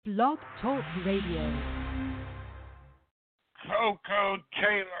Blog Talk Radio. Koko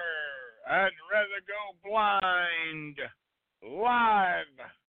Taylor, I'd rather go blind. Live.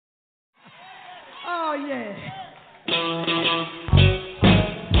 Oh, yeah.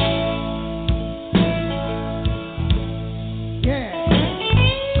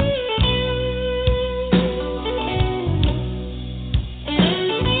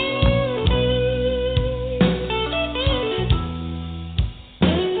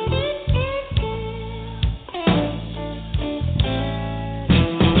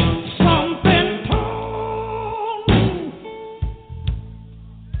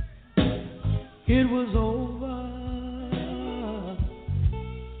 It was over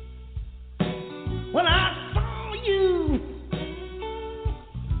when I saw you,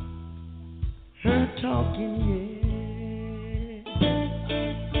 her talking, yeah.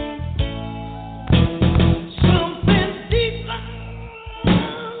 Something deep down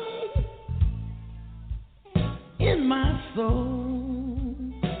in my soul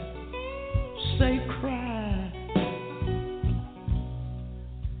say cry.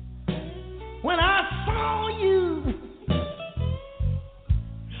 When I saw you,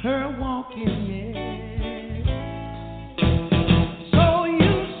 her walking, yeah. So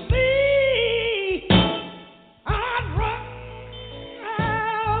you see, I'd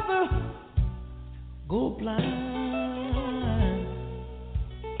rather go blind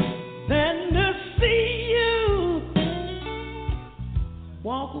than to see you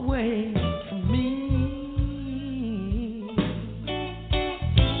walk away from me.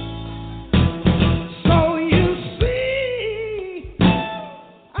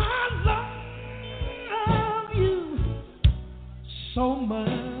 So much,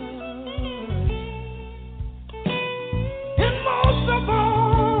 and most of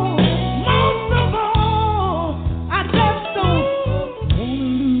all, I just don't wanna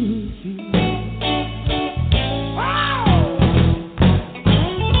lose you.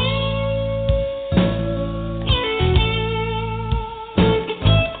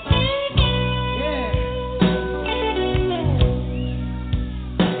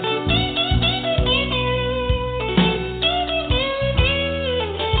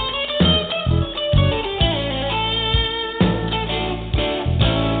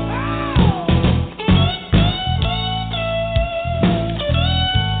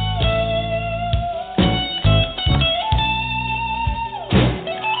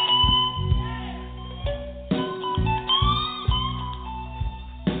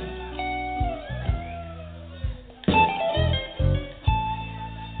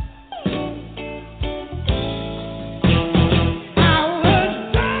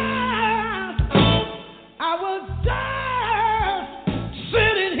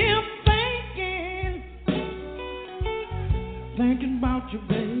 Thinking about you,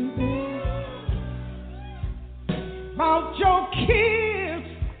 baby, about your kiss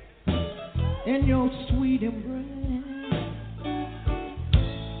and your sweet embrace.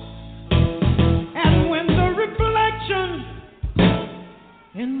 And when the reflection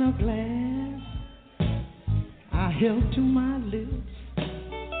in the glass I held to my lips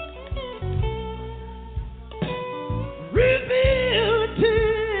revealed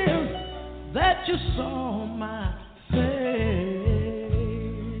tears that you saw on my face.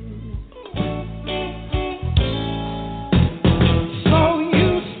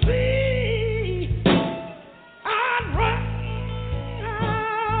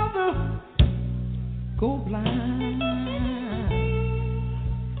 Go blind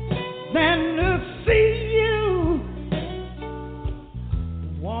than to see you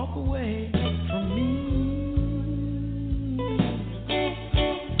walk away from me.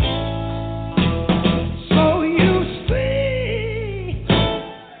 So you see,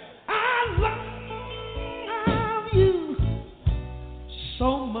 I love you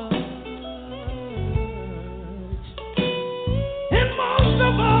so much, and most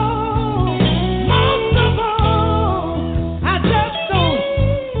of all,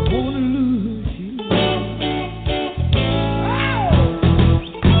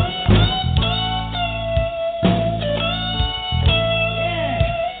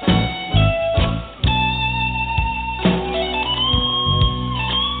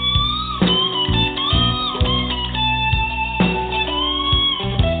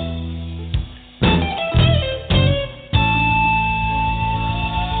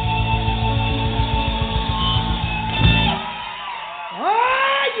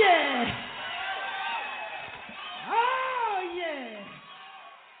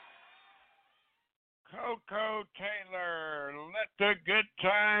 Koko Taylor, let the good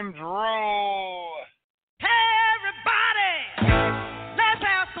times roll. Hey, everybody, let's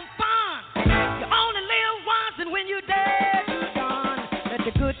have some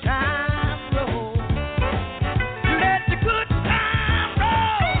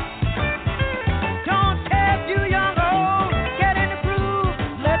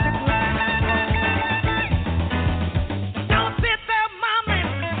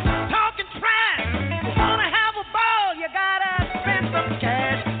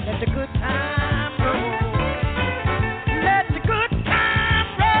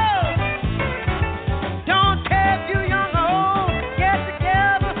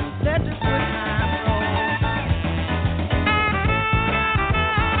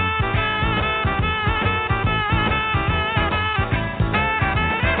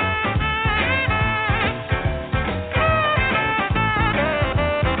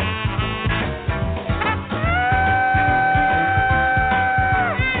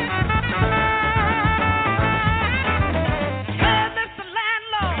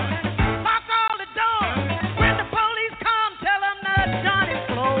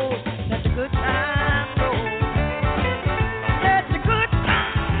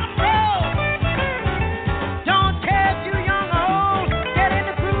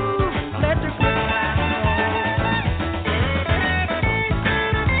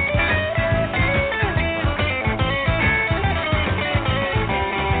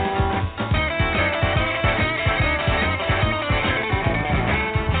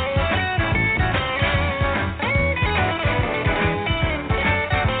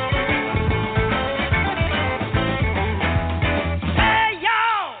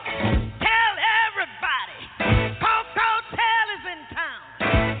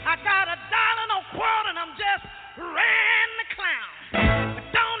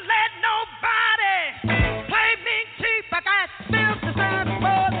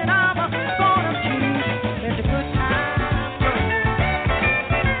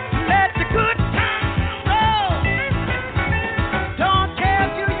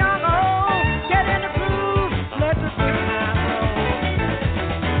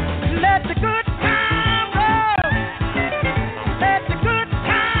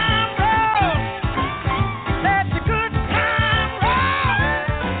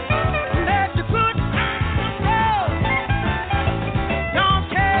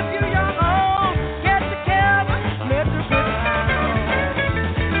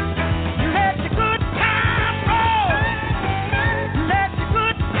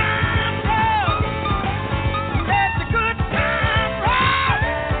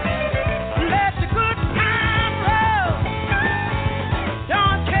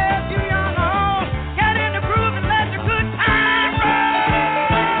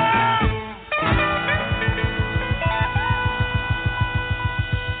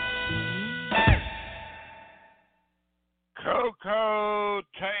Koko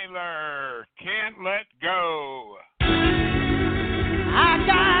Taylor, Can't Let Go. I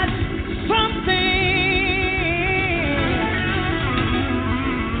got something,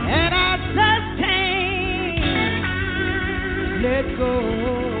 and I just can't let go.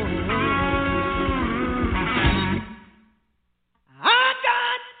 I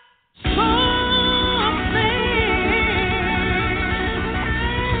got something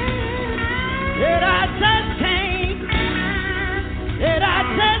that I just can't, that I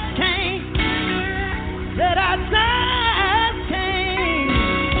just can't, that I just can't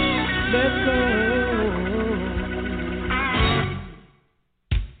let go.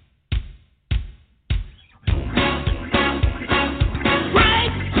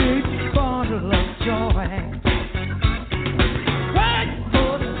 Right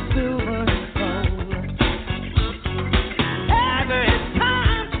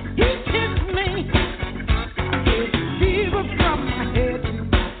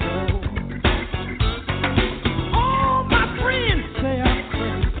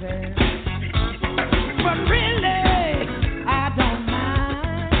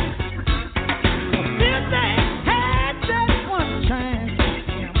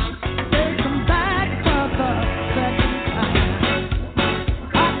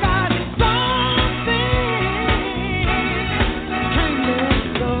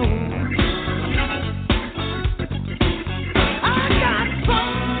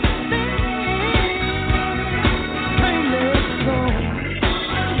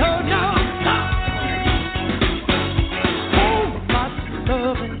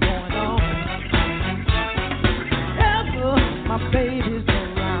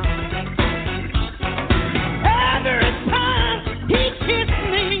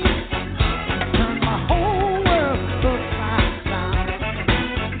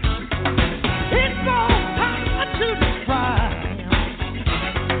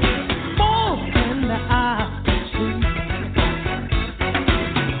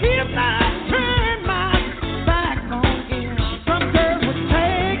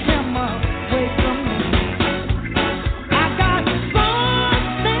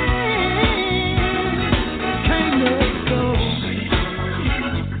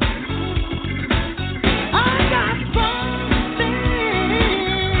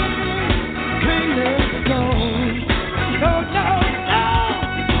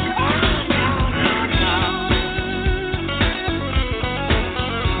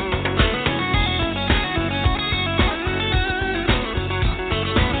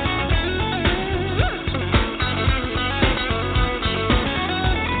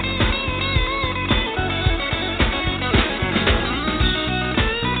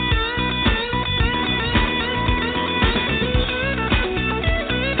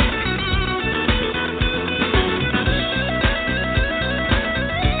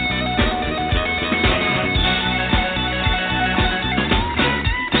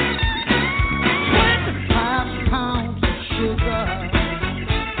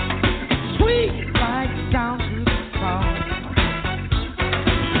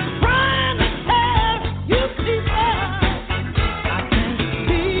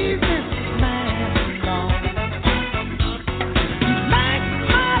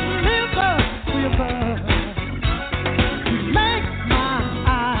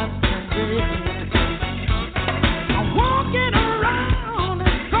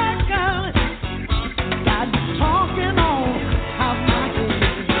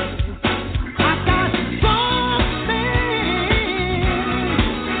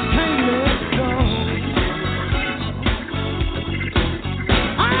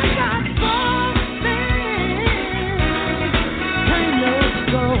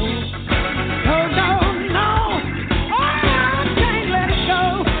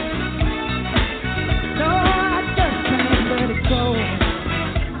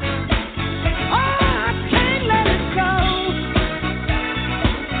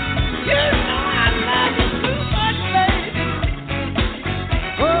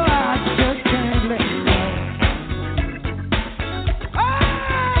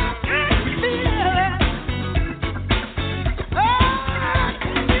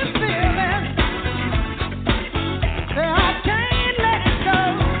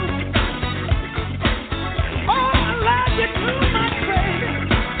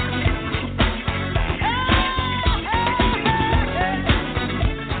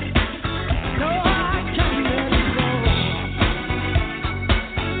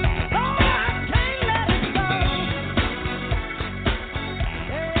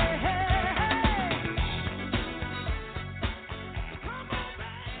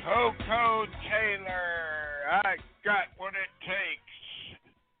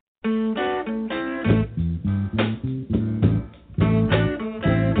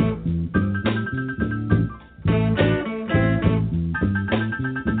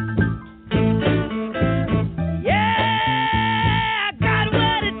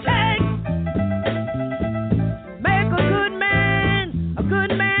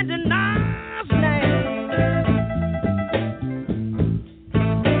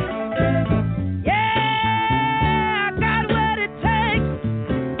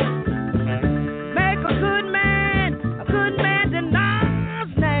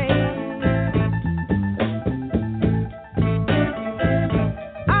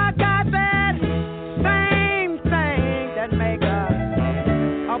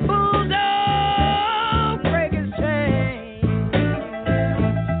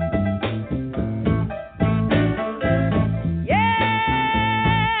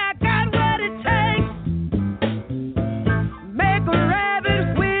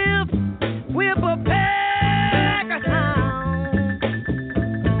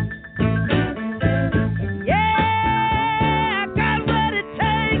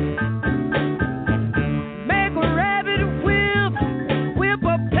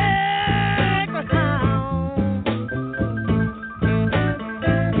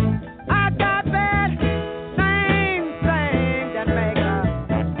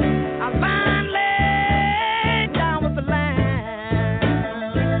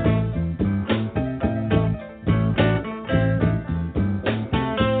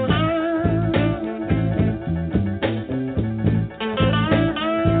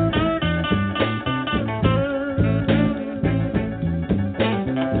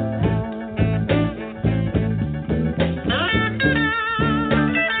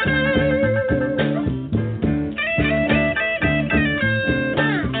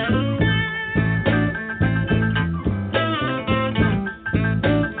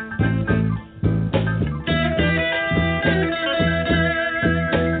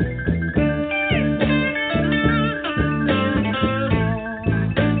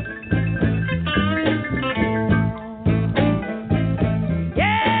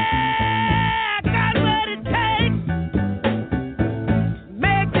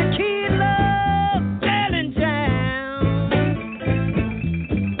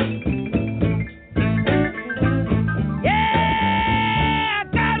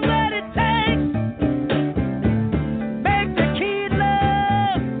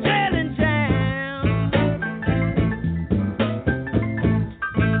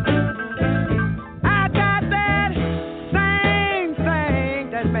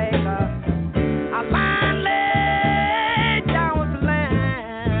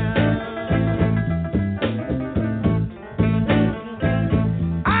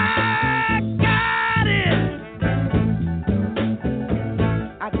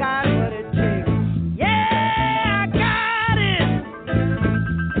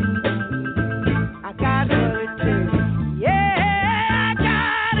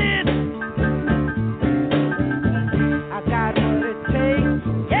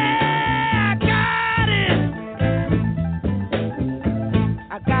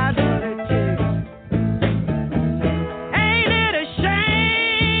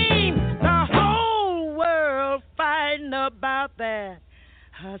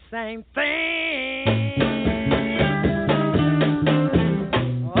Same thing.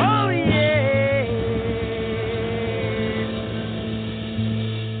 Oh yeah.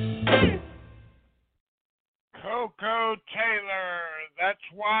 Koko Taylor, that's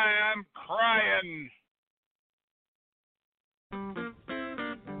why I'm crying.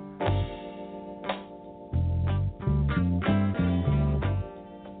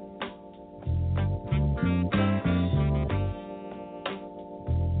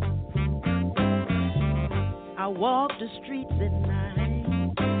 I walk the streets at night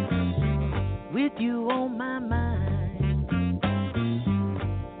with you on my mind.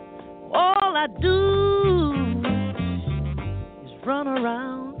 All I do is run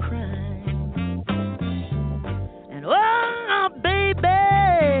around crying. And oh,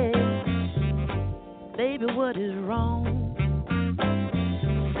 baby, what is wrong?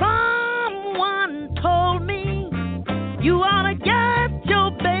 Someone told me you ought to get your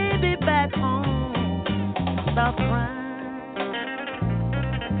baby back home. Stop crying.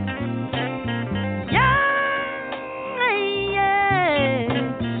 Yeah.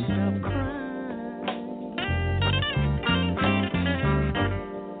 Stop crying.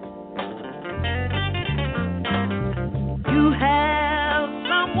 You have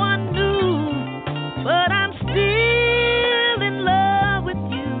someone new, but I'm still in love with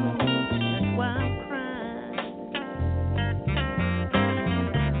you. That's why I'm crying.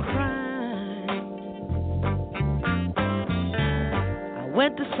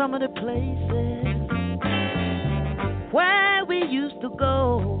 Went to some of the places where we used to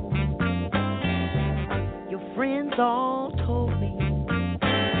go. Your friends all told me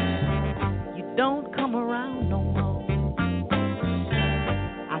you don't come around no more.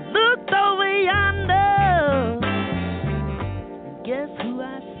 I looked over yonder, and guess who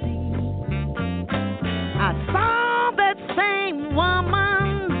I see? I saw that same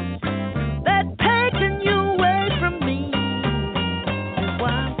woman that taken you away from me.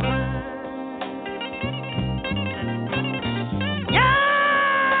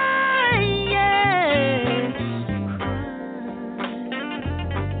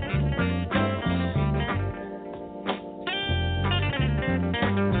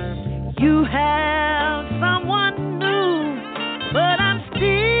 You have someone new, but I'm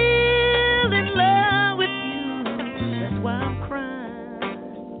still in love with you. That's why I'm crying.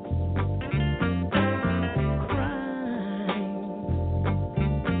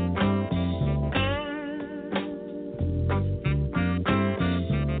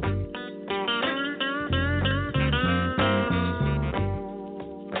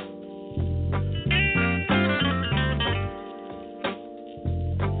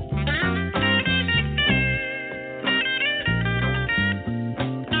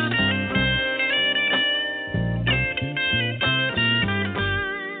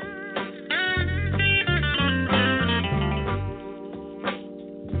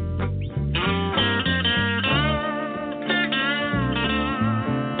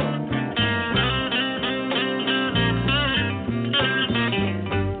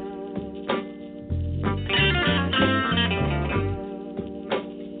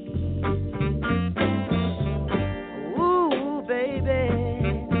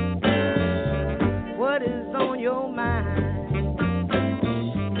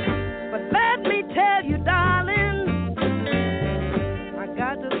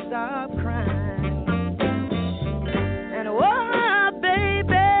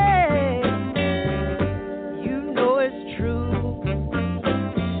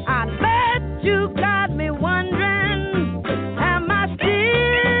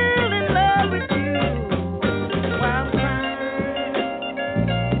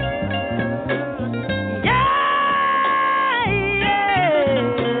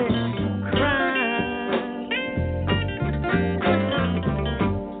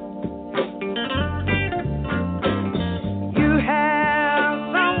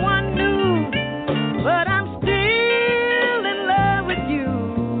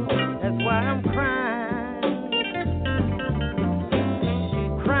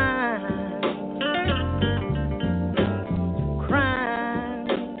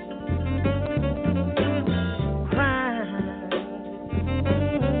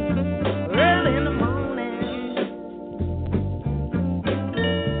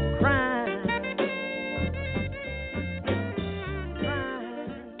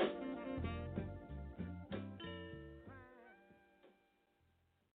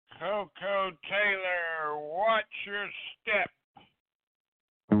 Koko Taylor, watch your step.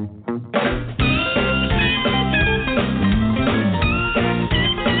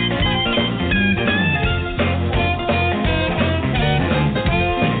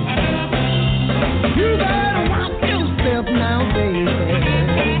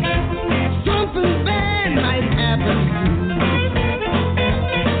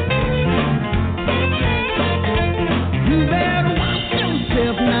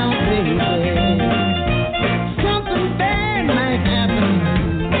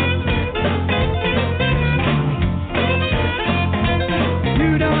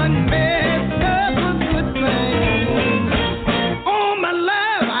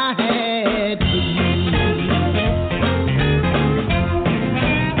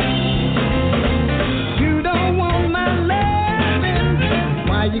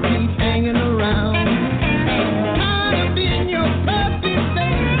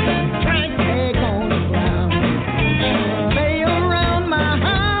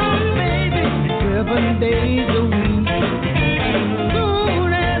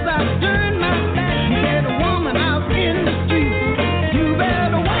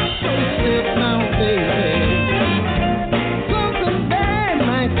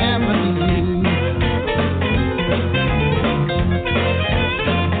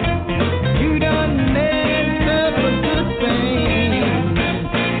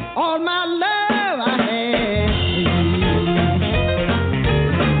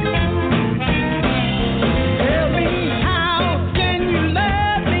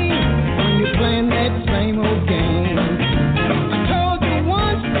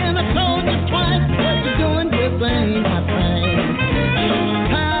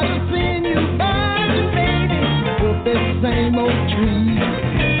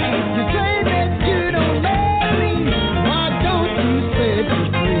 set you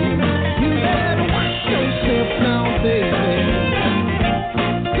free. You better watch yourself now, baby.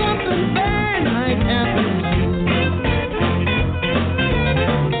 Something bad might happen to you.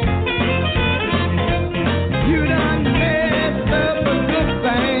 You done messed up a good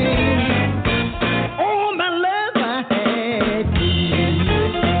thing. All my love I had for you.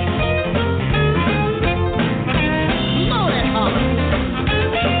 Blow that heart.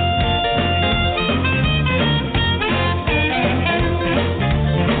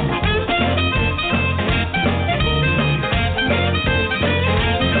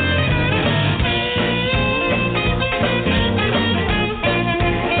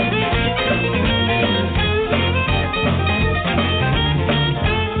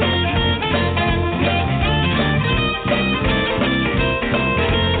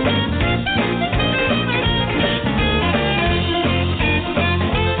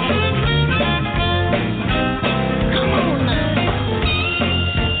 Come on now.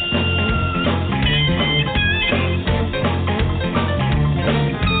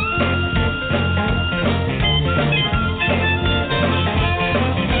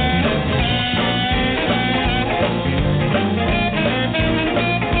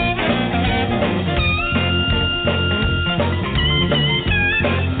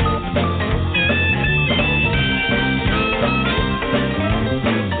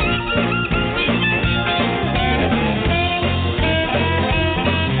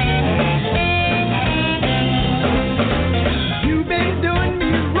 You've been doing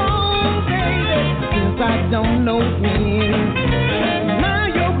me wrong, baby, since I don't know when. Now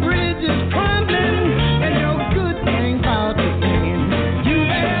your bridge is crumbling and your good thing's about to end. You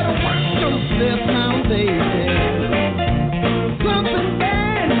better watch yourself now, baby. Something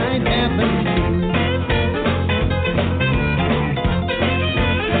bad might happen to you.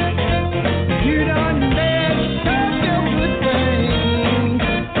 You done messed up your good thing.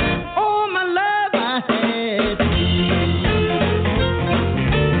 All my love I had for you.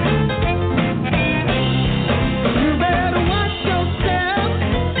 You better watch yourself.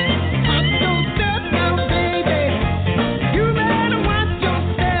 Watch yourself now, baby. You better watch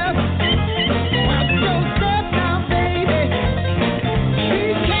yourself. Watch yourself now, baby. Be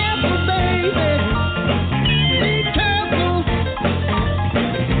careful, baby. Be careful.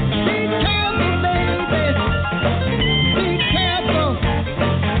 Be careful, baby. Be careful.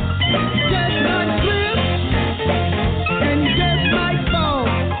 Just might slip and you just might fall.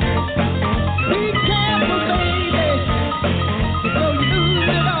 Be careful, baby, before you lose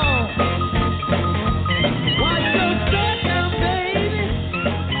it all. Watch yourself now, baby.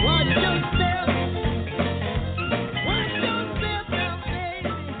 Watch yourself. Watch yourself now,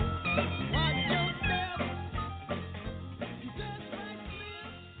 baby. Watch yourself. You just might slip.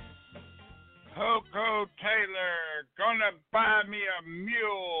 Koko Taylor, gonna buy me a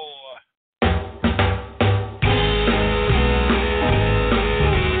mule.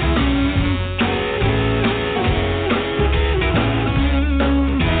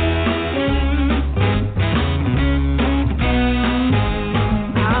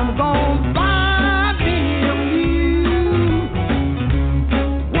 I'm gonna buy me a mule.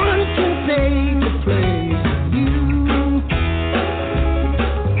 One can take the place of you.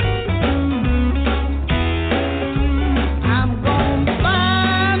 I'm gonna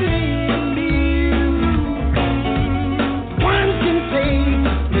buy me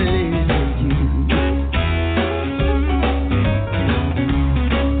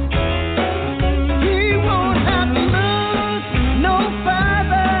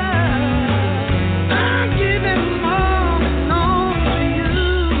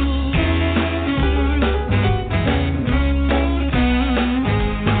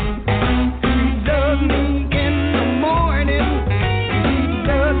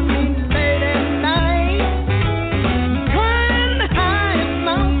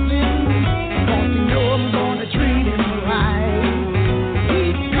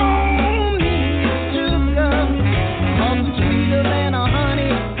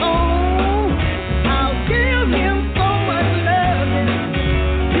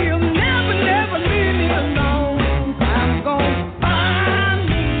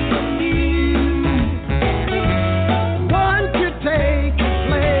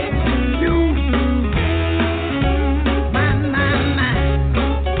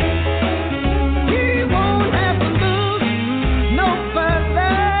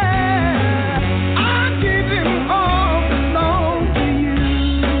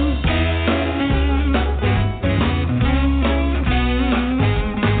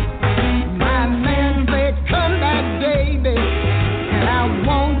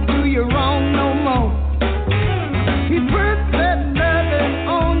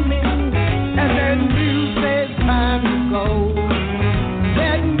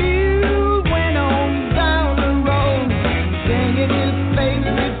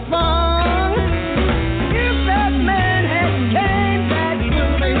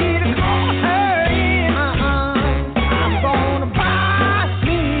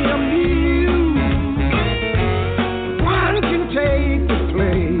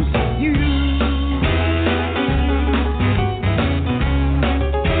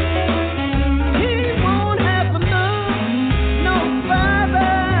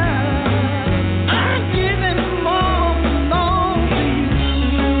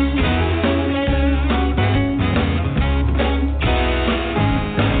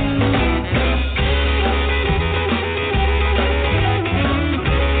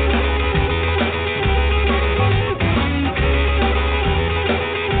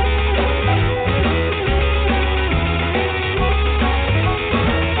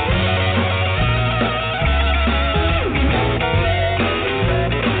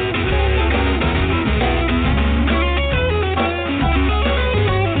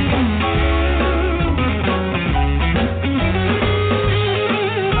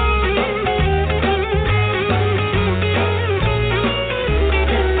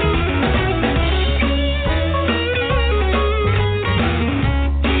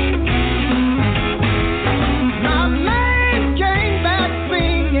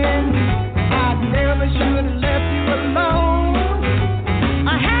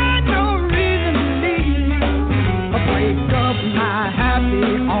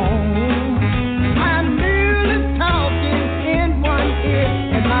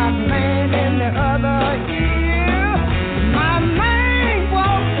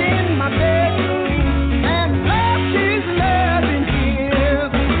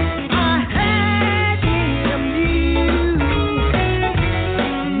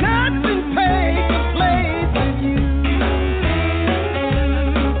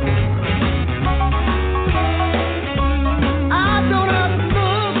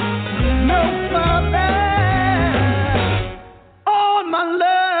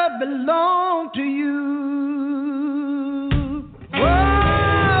love belong to you. Oh,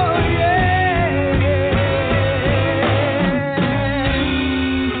 yeah.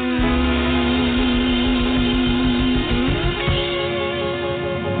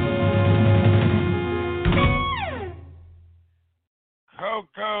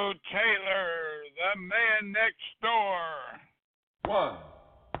 Koko Taylor, the man next door. 1,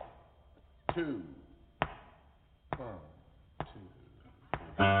 2, 1, 2.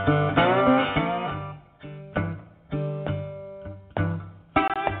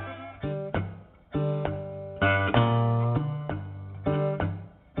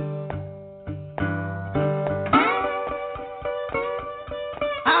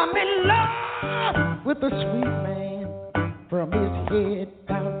 I'm in love with a sweet man from his head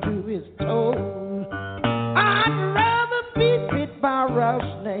down to his toes. I'd rather be bit by a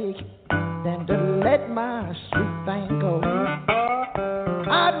rattlesnake than to let my sweet thing go.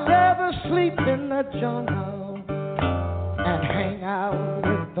 I'd rather sleep in the jungle and hang out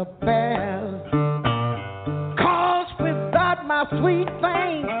with the bears. 'Cause without my sweet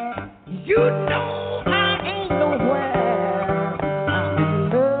thing, you know I ain't nowhere.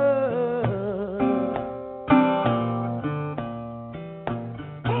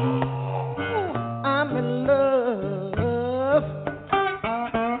 I'm in love.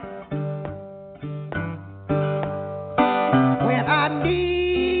 When I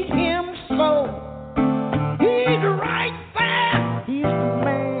need him so, he's right there. He's the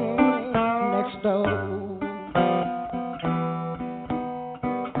man next door.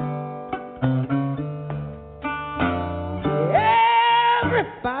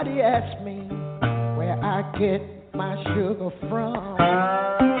 Everybody asks me where I get my sugar from.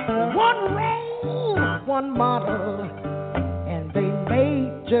 One roll, one model, and they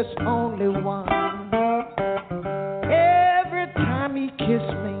made just only one. Every time he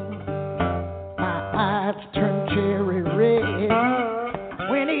kissed me, my eyes turned cherry red.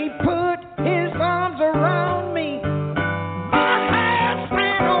 When he put his arms around me, my hair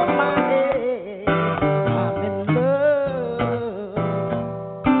stand on my head. I'm in love.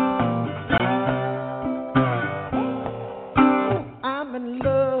 I'm in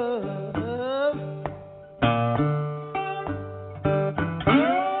love.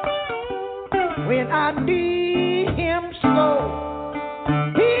 When I need him so,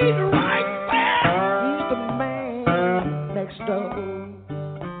 he's right there. He's the man next door.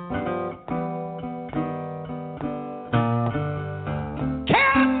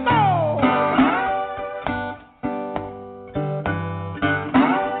 Come on.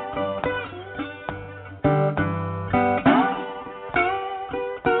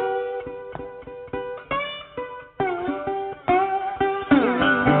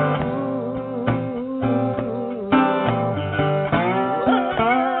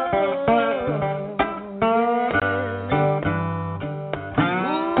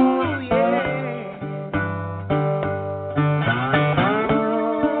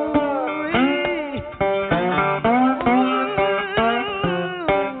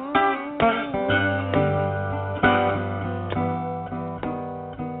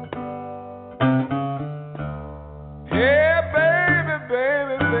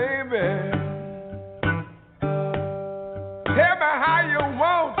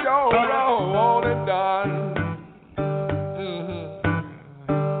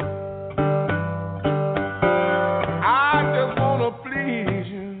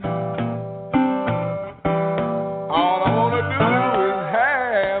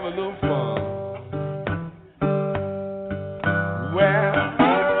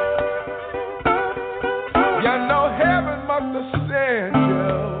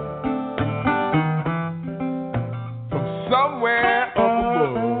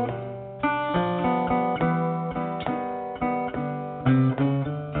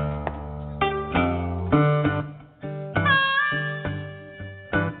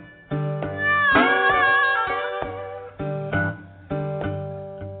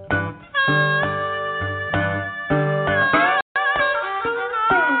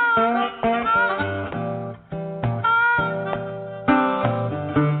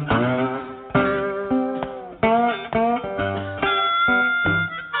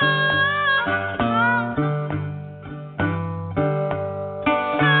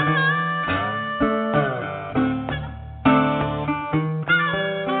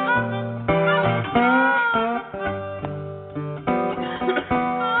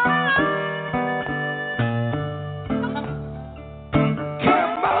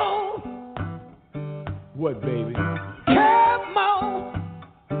 What, baby? Come on.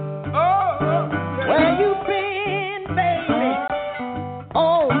 Oh, where you been, baby?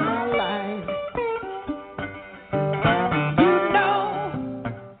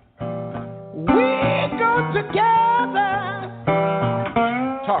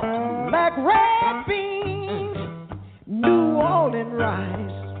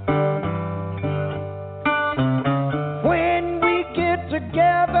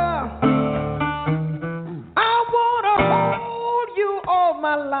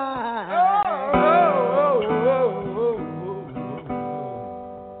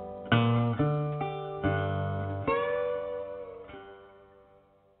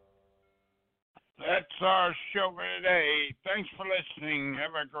 our show for today. Thanks for listening.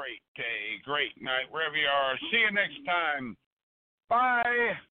 Have a great day, great night, wherever you are. See you next time. Bye.